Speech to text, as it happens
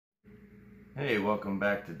Hey, welcome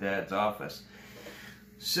back to Dad's office.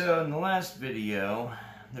 So in the last video,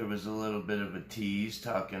 there was a little bit of a tease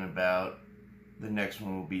talking about the next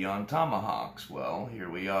one will be on Tomahawks. Well, here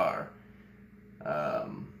we are.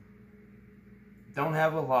 Don't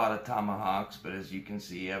have a lot of Tomahawks, but as you can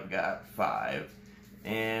see, I've got 5.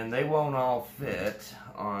 And they won't all fit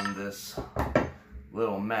on this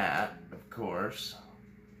little mat, of course.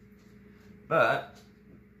 But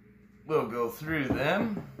we'll go through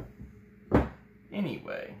them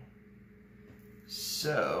anyway.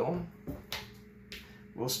 So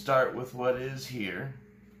we'll start with what is here.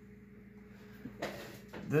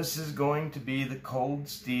 This is going to be the Cold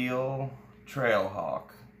Steel Trailhawk.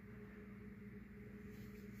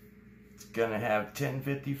 It's gonna have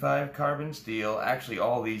 1055 carbon steel. Actually,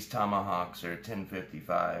 all these Tomahawks are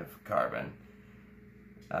 1055 carbon.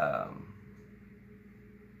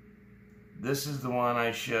 This is the one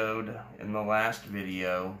I showed in the last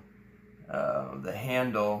video. The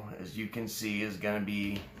handle, as you can see, is going to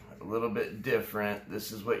be a little bit different.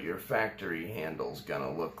 This is what your factory handle is going to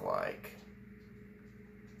look like.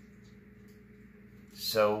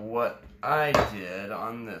 So what I did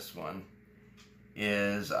on this one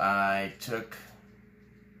is I took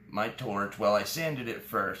my torch. Well, I sanded it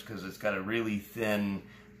first because it's got a really thin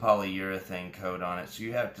polyurethane coat on it, so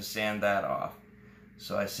you have to sand that off.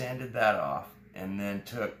 So I sanded that off and then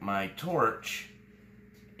took my torch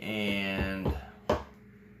and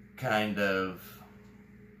kind of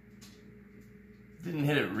didn't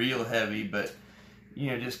hit it real heavy, but you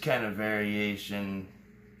know, just kind of variation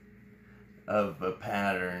of a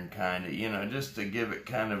pattern, kind of, you know, just to give it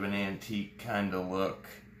kind of an antique kind of look.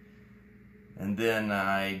 And then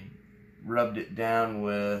I rubbed it down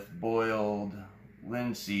with boiled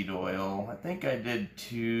linseed oil. I think I did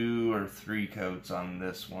 2 or 3 coats on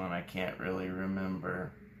this one. I can't really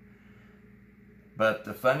remember. But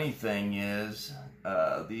the funny thing is,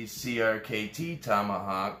 these CRKT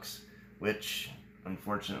Tomahawks, which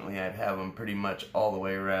unfortunately I have them pretty much all the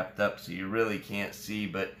way wrapped up so you really can't see,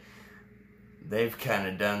 but they've kind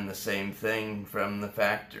of done the same thing from the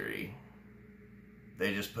factory.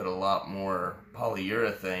 They just put a lot more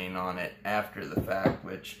polyurethane on it after the fact,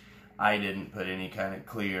 which I didn't put any kind of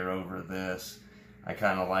clear over this. I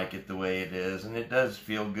kind of like it the way it is, and it does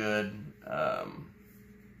feel good.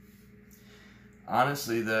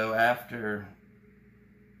 Honestly though, after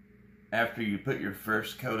you put your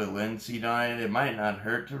first coat of linseed on it, it might not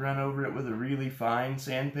hurt to run over it with a really fine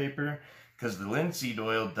sandpaper, because the linseed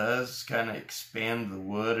oil does kind of expand the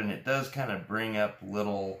wood, and it does kind of bring up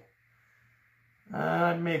little,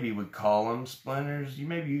 maybe would call them splinters.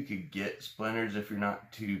 Maybe you could get splinters if you're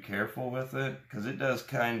not too careful with it, because it does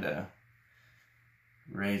kind of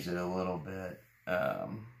raise it a little bit.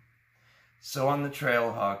 So on the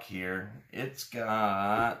Trailhawk here, it's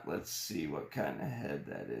got, let's see what kind of head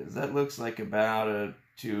that is. That looks like about a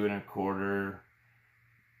 2 1/4,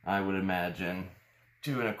 I would imagine,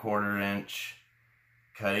 2 1/4 inch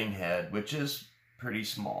cutting head, which is pretty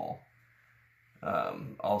small.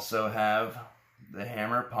 Also have the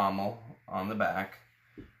hammer pommel on the back,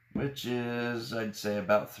 which is, I'd say,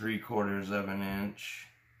 about 3/4 of an inch.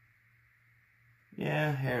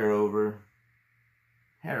 Yeah, hair over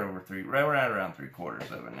 3, right around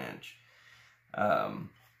 3/4 of an inch.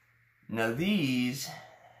 Now these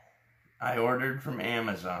I ordered from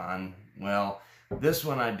Amazon. Well, this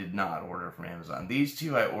one I did not order from Amazon. These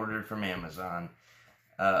 2 I ordered from Amazon.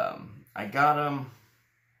 I got them,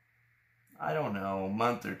 I don't know, a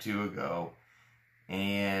month or 2 ago,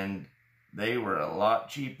 and they were a lot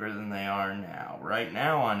cheaper than they are now. Right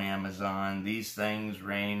now on Amazon, these things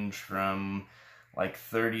range from like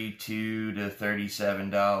 $32 to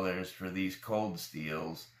 $37 for these cold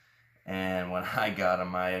steels, and when I got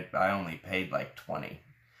them, I only paid like $20.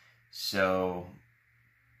 So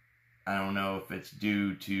I don't know if it's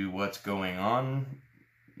due to what's going on,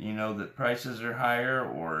 you know, that prices are higher,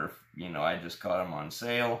 or if, you know, I just caught them on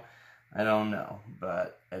sale. I don't know,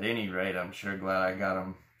 but at any rate, I'm sure glad I got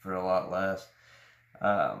them for a lot less.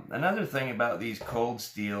 Another thing about these cold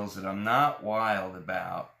steels that I'm not wild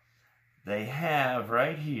about, they have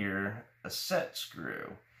right here a set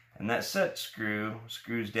screw, and that set screw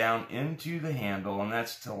screws down into the handle, and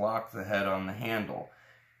that's to lock the head on the handle.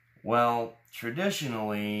 Well,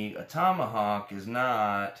 traditionally, a Tomahawk is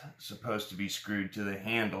not supposed to be screwed to the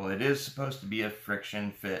handle. It is supposed to be a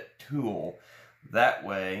friction fit tool. That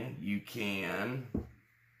way you can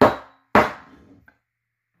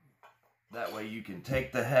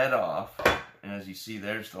take the head off, and as you see,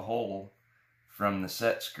 there's the hole from the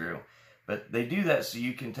set screw. But they do that so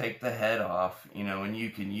you can take the head off, you know, and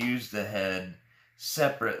you can use the head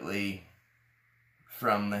separately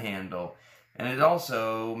from the handle. And it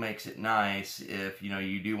also makes it nice if,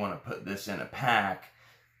 you do want to put this in a pack.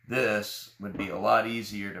 This would be a lot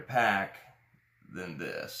easier to pack than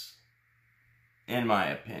this, in my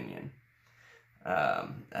opinion.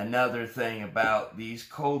 Another thing about these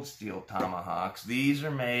Cold Steel Tomahawks, these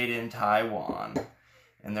are made in Taiwan.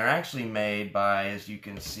 And they're actually made by, as you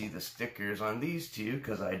can see the stickers on these two,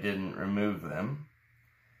 because I didn't remove them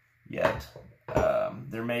yet.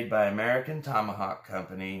 They're made by American Tomahawk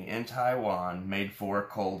Company in Taiwan, made for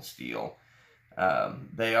Cold Steel.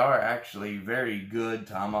 They are actually very good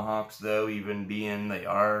Tomahawks, though, even being they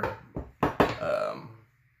are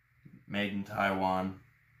made in Taiwan.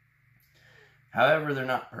 However, they're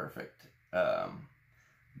not perfect.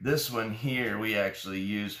 This one here we actually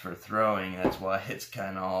use for throwing. That's why it's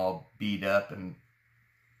kind of all beat up and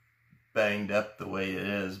banged up the way it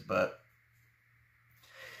is. But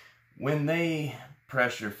when they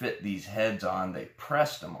pressure fit these heads on, they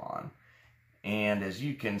pressed them on. And as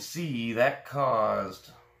you can see, that caused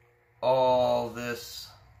all this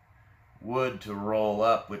wood to roll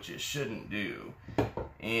up, which it shouldn't do.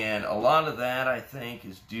 And a lot of that, I think,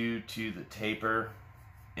 is due to the taper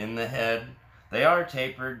in the head. They are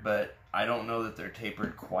tapered, but I don't know that they're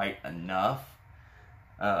tapered quite enough.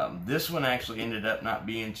 This one actually ended up not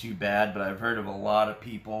being too bad, but I've heard of a lot of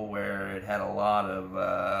people where it had a lot of,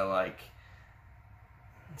 like,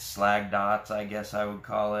 slag dots, I guess I would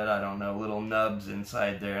call it. I don't know, little nubs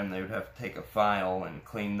inside there, and they would have to take a file and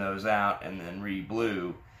clean those out and then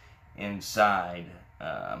re-blue inside.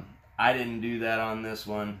 I didn't do that on this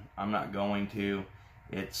one. I'm not going to.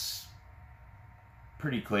 It's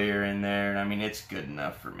pretty clear in there, and I mean, it's good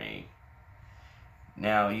enough for me.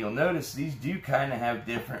 Now, you'll notice these do kind of have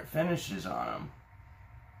different finishes on them.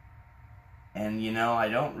 And, I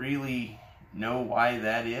don't really know why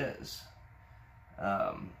that is.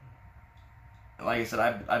 Like I said,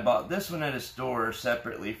 I bought this one at a store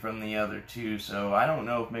separately from the other two, so I don't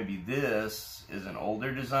know if maybe this is an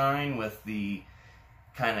older design with the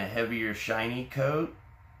kind of heavier shiny coat,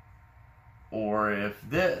 or if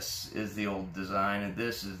this is the old design and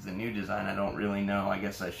this is the new design. I don't really know. I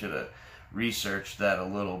guess I should have researched that a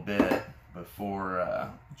little bit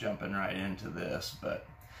before jumping right into this, but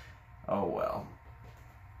oh well.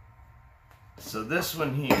 So this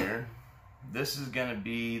one here, this is going to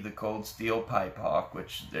be the Cold Steel Pipe Hawk,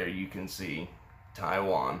 which there you can see,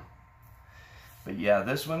 Taiwan. But yeah,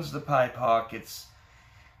 this one's the Pipe Hawk. It's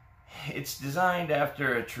designed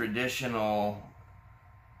after a traditional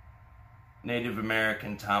Native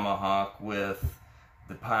American tomahawk with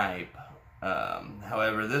the pipe.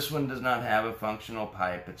 However, this one does not have a functional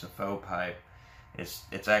pipe. It's a faux pipe.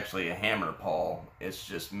 It's actually a hammer pawl. It's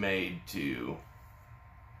just made to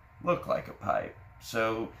look like a pipe.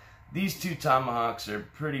 So these two tomahawks are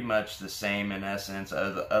pretty much the same in essence,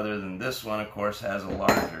 other than this one, of course, has a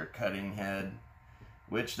larger cutting head,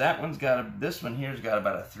 which this one here's got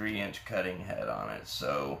about a 3-inch cutting head on it.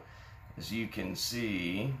 So as you can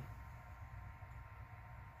see,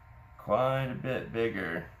 quite a bit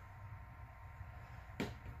bigger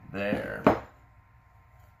there.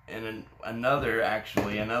 And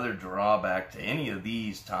another drawback to any of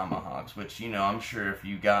these tomahawks, which, I'm sure if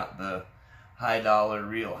you got the high dollar,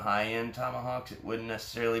 real high-end tomahawks, it wouldn't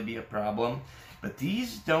necessarily be a problem. But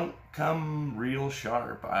these don't come real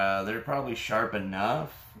sharp. They're probably sharp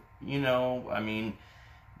enough, I mean,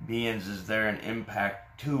 being as they're an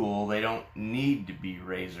impact tool, they don't need to be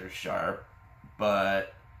razor sharp,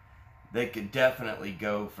 but they could definitely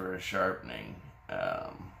go for a sharpening.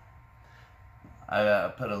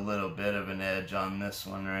 I put a little bit of an edge on this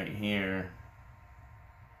one right here.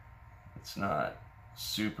 It's not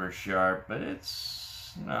super sharp, but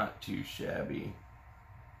it's not too shabby.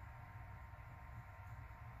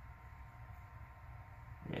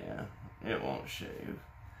 Yeah, it won't shave.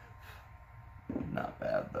 Not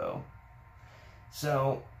bad though.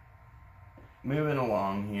 So, moving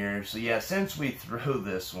along here. So yeah, since we threw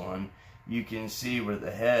this one, you can see where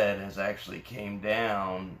the head has actually came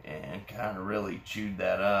down and kind of really chewed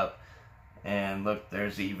that up. And look,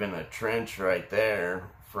 there's even a trench right there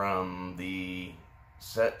from the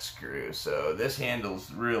set screw. So this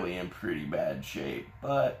handle's really in pretty bad shape.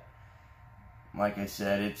 But like I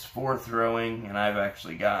said, it's for throwing, and I've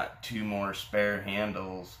actually got 2 more spare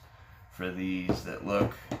handles for these that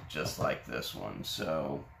look just like this one.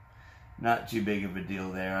 So not too big of a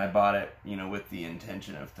deal there. I bought it, with the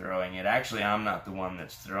intention of throwing it. Actually, I'm not the one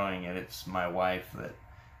that's throwing it. It's my wife that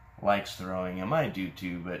likes throwing them. I do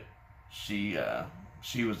too, but she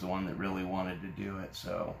was the one that really wanted to do it,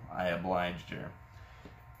 so I obliged her.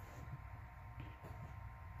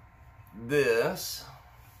 This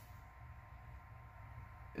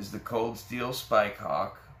is the Cold Steel Spike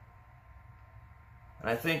Hawk. And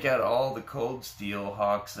I think out of all the Cold Steel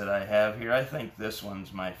Hawks that I have here, I think this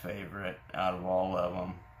one's my favorite out of all of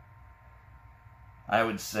them. I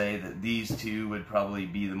would say that these two would probably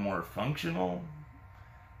be the more functional,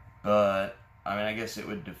 but I mean, I guess it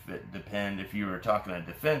would depend. If you were talking a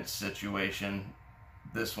defense situation,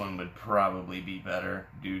 this one would probably be better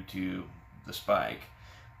due to the spike.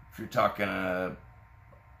 If you're talking a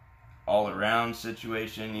all-around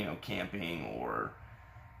situation, you know, camping or,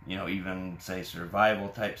 you know, even say survival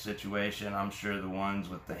type situation, I'm sure the ones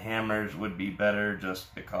with the hammers would be better,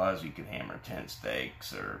 just because you could hammer tent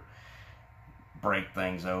stakes or break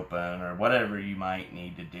things open or whatever you might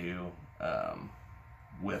need to do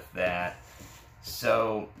with that.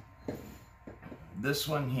 So this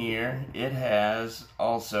one here, it has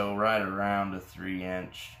also right around a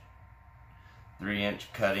 3-inch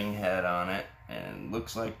cutting head on it, and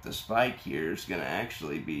looks like the spike here is going to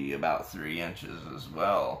actually be about 3 inches as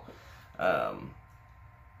well.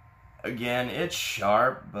 Again, it's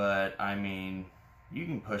sharp, but I mean, you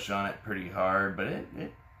can push on it pretty hard, but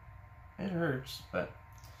it hurts. But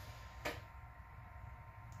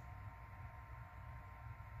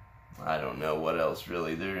I don't know what else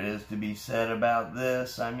really there is to be said about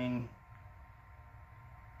this. I mean,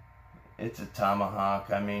 it's a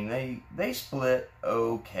Tomahawk. I mean, they split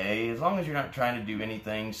okay, as long as you're not trying to do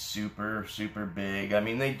anything super, super big. I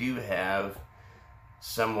mean, they do have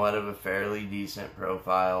somewhat of a fairly decent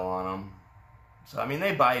profile on them. So, I mean,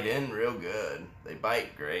 they bite in real good. They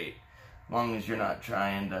bite great. As long as you're not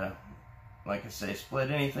trying to, like I say, split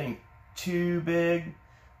anything too big,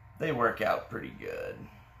 they work out pretty good.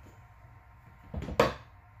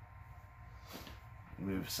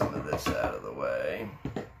 Move some of this out of the way.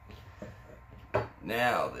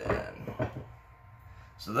 Now then,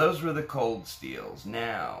 so those were the Cold Steels.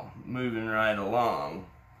 Now, moving right along,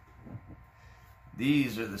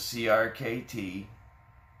 these are the CRKT.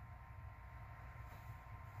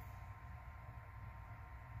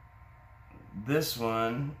 This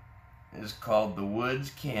one is called the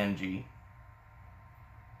Woods Kanji,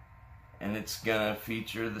 and it's gonna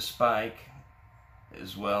feature the spike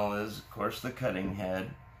as well as, of course, the cutting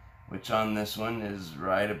head, which on this one is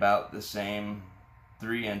right about the same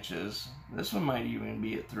 3 inches. This one might even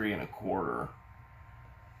be at 3 1/4.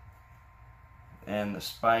 And the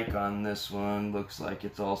spike on this one looks like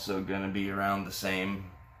it's also going to be around the same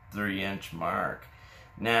 3-inch mark.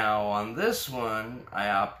 Now on this one, I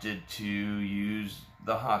opted to use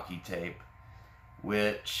the hockey tape,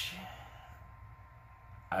 which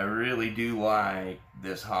I really do like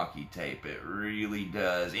this hockey tape. It really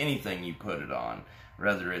does. Anything you put it on,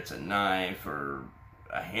 whether it's a knife or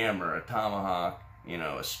a hammer, a tomahawk, you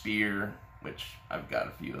know, a spear, which I've got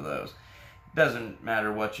a few of those. Doesn't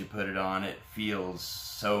matter what you put it on, it feels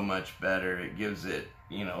so much better. It gives it,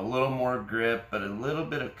 you know, a little more grip, but a little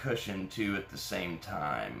bit of cushion too at the same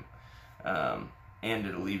time. And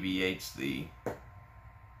it alleviates the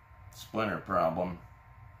splinter problem.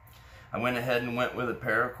 I went ahead and went with a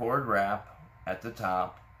paracord wrap at the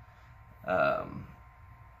top.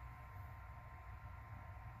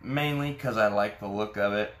 Mainly because I like the look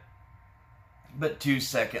of it. But too,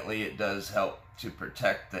 secondly, it does help to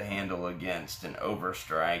protect the handle against an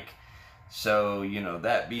overstrike. So, you know,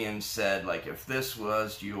 that being said, like if this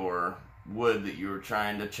was your wood that you were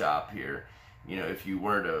trying to chop here, you know, if you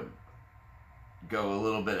were to go a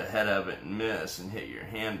little bit ahead of it and miss and hit your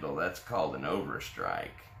handle, that's called an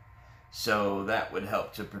overstrike. So that would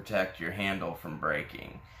help to protect your handle from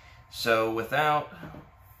breaking. So without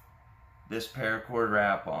this paracord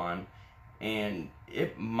wrap on, and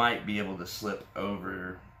it might be able to slip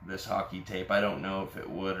over this hockey tape. I don't know if it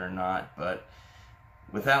would or not, but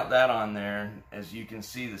without that on there, as you can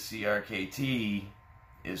see, the CRKT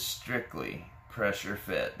is strictly pressure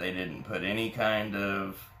fit. They didn't put any kind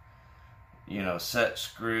of, you know, set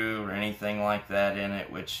screw or anything like that in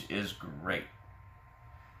it, which is great.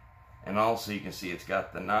 And also you can see it's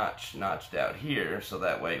got the notch notched out here, so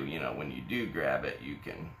that way, you know, when you do grab it, you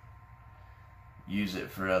can use it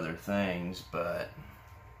for other things. But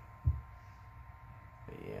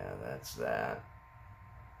yeah, that's that.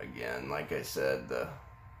 Again, like I said, the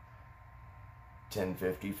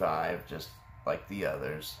 1055, just like the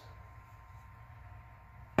others.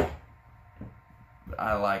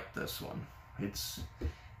 I like this one. It's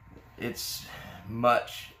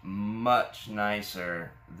much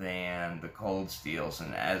nicer than the Cold Steels,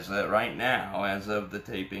 and as right now, as of the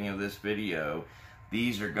taping of this video,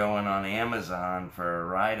 these are going on Amazon for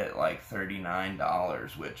right at like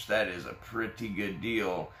 $39, which that is a pretty good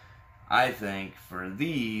deal, I think, for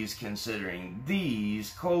these, considering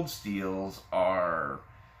these Cold Steels are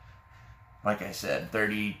like I said,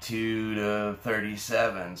 32 to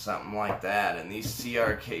 37, something like that. And these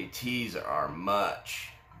CRKTs are much,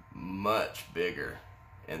 much bigger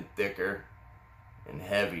and thicker and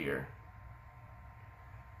heavier.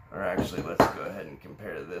 Or actually, let's go ahead and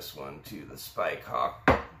compare this one to the Spike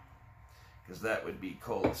Hawk, because that would be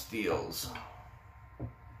Cold Steel's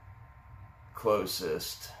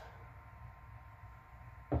closest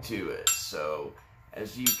to it. So,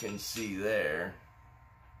 as you can see there,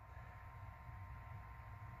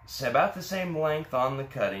 it's about the same length on the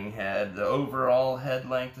cutting head. The overall head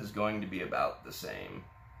length is going to be about the same.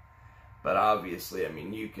 But obviously, I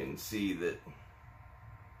mean, you can see that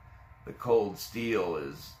the Cold Steel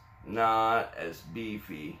is not as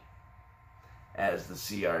beefy as the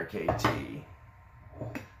CRKT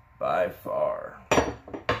by far.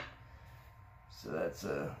 So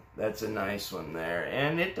that's a nice one there.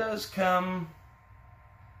 And it does come,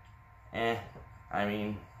 I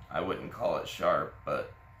mean, I wouldn't call it sharp,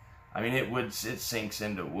 but I mean, it sinks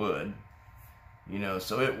into wood, you know,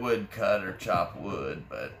 so it would cut or chop wood,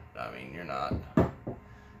 but I mean, you're not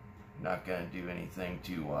gonna do anything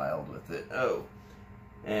too wild with it. Oh,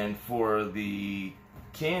 and for the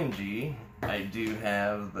kanji, I do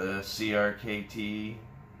have the CRKT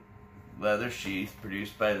leather sheath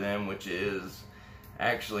produced by them, which is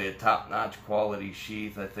actually a top-notch quality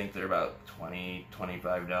sheath. I think they're about $20,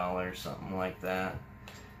 $25, something like that.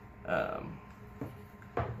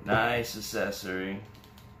 Nice accessory.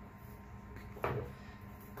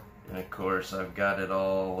 And of course, I've got it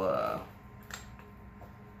all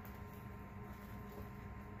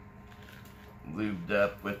lubed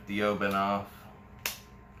up with the Obanoff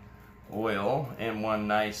oil. And one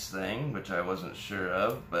nice thing, which I wasn't sure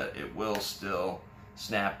of, but it will still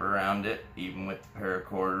snap around it, even with the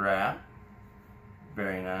paracord wrap.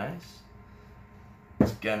 Very nice.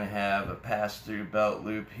 It's gonna have a pass-through belt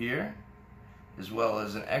loop here, as well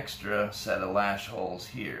as an extra set of lash holes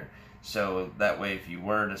here. So that way, if you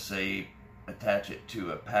were to, say, attach it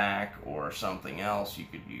to a pack or something else, you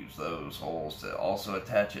could use those holes to also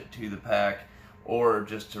attach it to the pack, or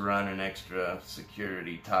just to run an extra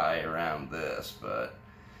security tie around this. But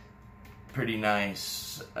pretty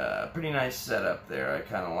nice setup there. I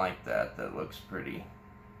kind of like that. That looks pretty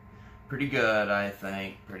good, I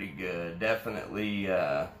think. Pretty good. Definitely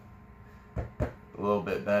a little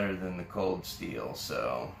bit better than the Cold Steel.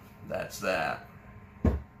 So that's that.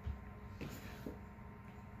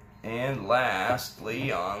 And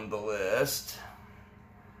lastly on the list,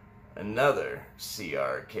 another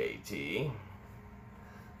CRKT.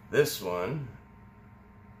 This one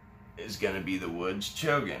is going to be the Woods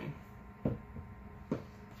Chogan.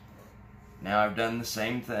 Now I've done the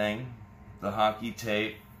same thing, the hockey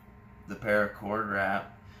tape, the paracord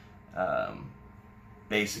wrap,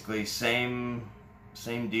 basically same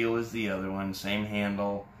deal as the other one, same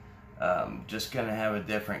handle, just going to have a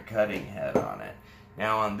different cutting head on it.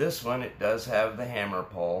 Now on this one, it does have the hammer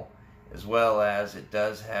pole, as well as it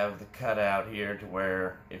does have the cutout here to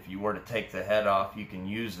where if you were to take the head off, you can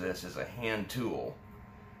use this as a hand tool,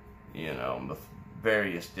 you know, with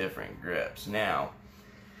various different grips. Now,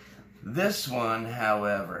 this one,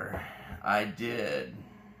 however, I did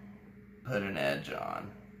put an edge on,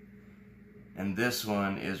 and this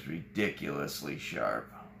one is ridiculously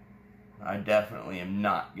sharp. I definitely am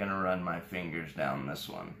not going to run my fingers down this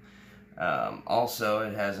one. Also,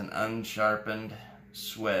 it has an unsharpened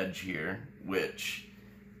swedge here, which,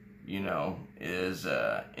 you know, is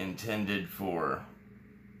intended for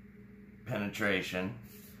penetration.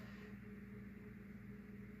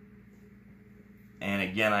 And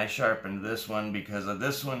again, I sharpened this one because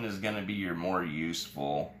this one is going to be your more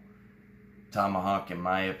useful tomahawk, in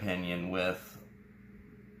my opinion, with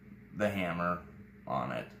the hammer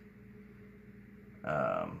on it.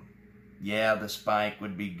 Yeah, the spike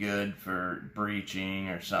would be good for breaching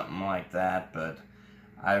or something like that, but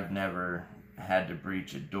I've never had to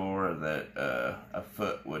breach a door that a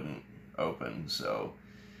foot wouldn't open, so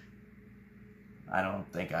I don't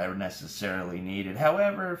think I necessarily need it.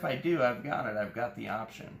 However, if I do, I've got it. I've got the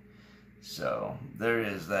option. So there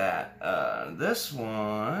is that. This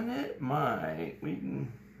one, it might.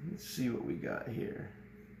 Let's see what we got here.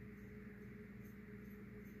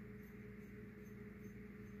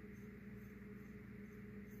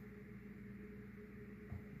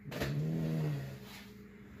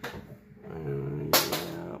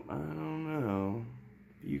 I don't know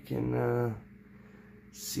if you can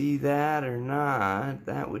see that or not.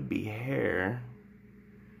 That would be hair.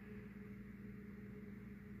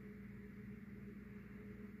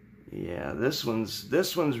 Yeah, this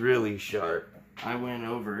one's really sharp. I went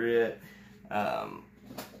over it. I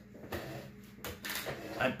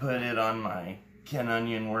I put it on my Ken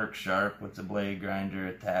Onion Work Sharp with the blade grinder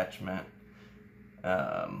attachment,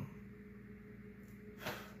 and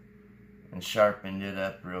sharpened it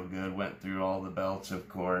up real good. Went through all the belts, of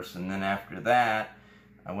course, and then after that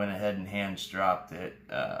I went ahead and hand stropped it.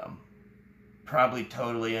 Probably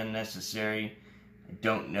totally unnecessary. I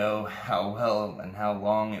don't know how well and how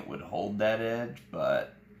long it would hold that edge,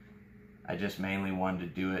 but I just mainly wanted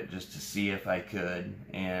to do it just to see if I could,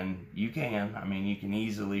 and you can. I mean, you can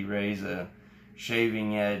easily raise a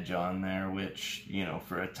shaving edge on there, which, you know,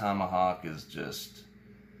 for a tomahawk is just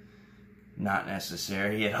not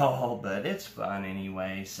necessary at all, but it's fun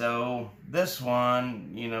anyway. So this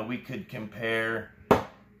one, you know, we could compare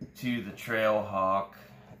to the trail hawk,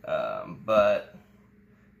 but,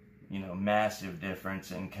 you know, massive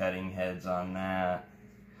difference in cutting heads on that.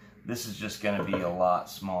 This is just going to be a lot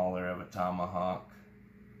smaller of a tomahawk.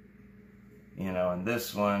 You know, and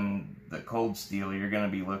this one, the Cold Steel, you're going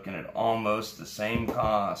to be looking at almost the same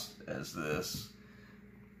cost as this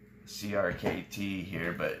CRKT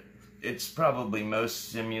here, but it's probably most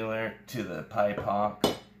similar to the Pipe Hawk.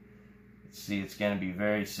 See, it's going to be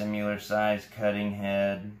very similar size cutting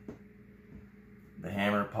head. The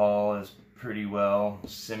hammer pawl is pretty well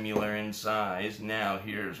similar in size. Now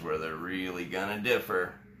here's where they're really going to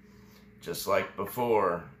differ. Just like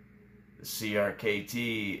before, the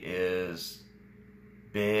CRKT is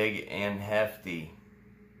big and hefty.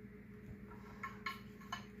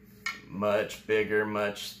 Much bigger,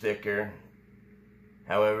 much thicker.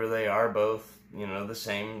 However, they are both, you know, the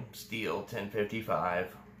same steel,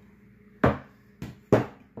 1055.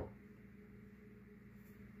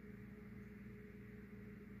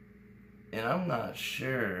 And I'm not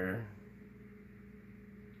sure.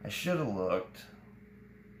 I should have looked.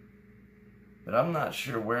 But I'm not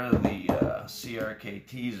sure where the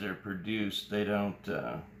CRKTs are produced. They don't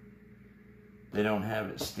have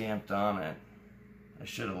it stamped on it. I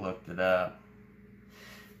should have looked it up.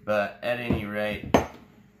 But at any rate,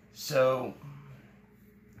 so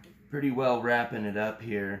pretty well wrapping it up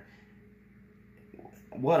here.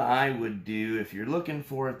 What I would do if you're looking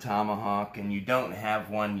for a tomahawk and you don't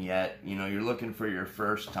have one yet, you know, you're looking for your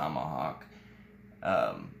first tomahawk.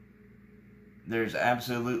 There's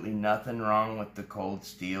absolutely nothing wrong with the Cold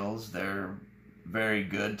Steels. They're very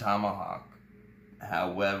good tomahawk.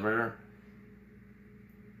 However,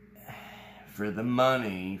 for the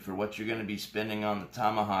money, for what you're going to be spending on the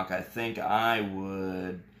tomahawk, I think I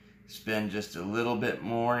would spend just a little bit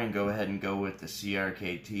more and go ahead and go with the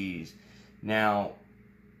CRKTs. Now,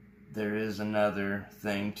 there is another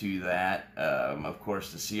thing to that. Of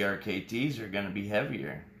course, the CRKTs are going to be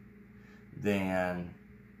heavier than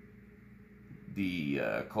the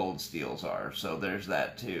Cold Steels are, so there's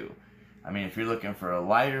that too. I mean, if you're looking for a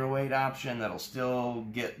lighter weight option that'll still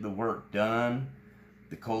get the work done,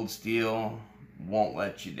 the Cold Steel won't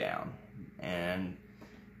let you down. And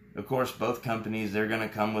of course, both companies, they're going to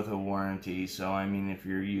come with a warranty. So I mean, if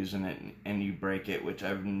you're using it and you break it, which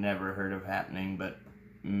I've never heard of happening, but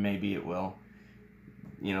maybe it will,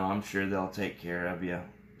 you know, I'm sure they'll take care of you.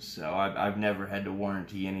 So I've never had to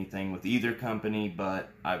warranty anything with either company, but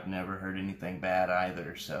I've never heard anything bad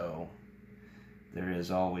either. So there is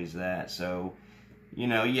always that. So, you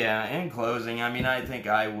know, yeah, in closing, I mean, I think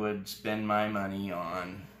I would spend my money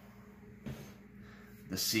on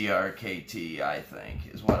the CRKT, I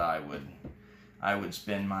think, is what I would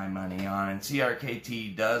spend my money on. And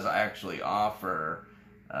CRKT does actually offer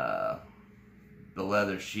the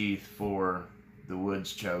leather sheath for the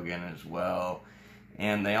woods chogan as well.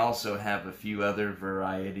 And they also have a few other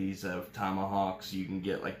varieties of tomahawks. You can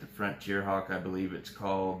get like the Frontier Hawk, I believe it's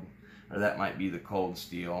called, or that might be the Cold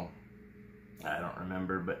Steel. I don't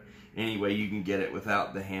remember, but anyway, you can get it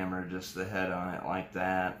without the hammer, just the head on it like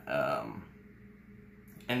that.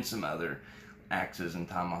 And some other axes and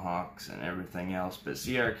tomahawks and everything else. But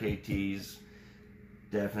CRKT's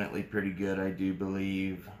definitely pretty good, I do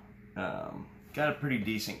believe. Got a pretty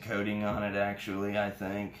decent coating on it, actually, I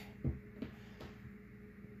think.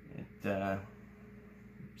 It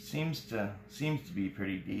seems to be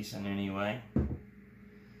pretty decent anyway.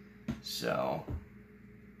 So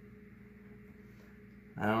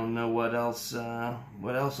I don't know what else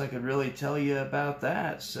I could really tell you about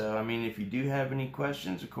that. So I mean, if you do have any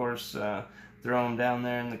questions, of course, throw them down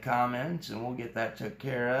there in the comments and we'll get that took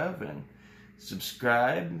care of. And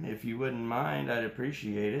subscribe if you wouldn't mind, I'd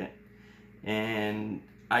appreciate it. And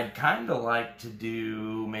I'd kind of like to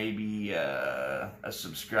do maybe a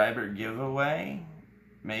subscriber giveaway.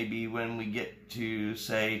 Maybe when we get to,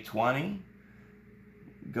 say, 20,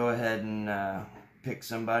 go ahead and pick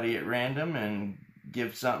somebody at random and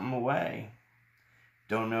give something away.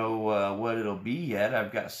 Don't know what it'll be yet.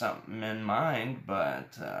 I've got something in mind,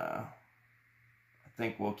 but I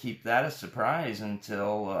think we'll keep that a surprise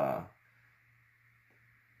until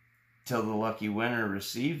till the lucky winner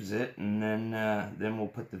receives it, and then we'll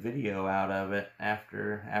put the video out of it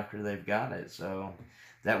after they've got it. So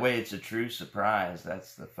that way it's a true surprise.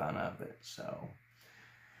 That's the fun of it. So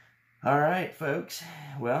all right, folks.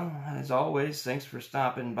 Well, as always, thanks for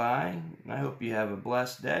stopping by. I hope you have a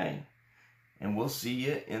blessed day, and we'll see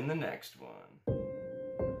you in the next one.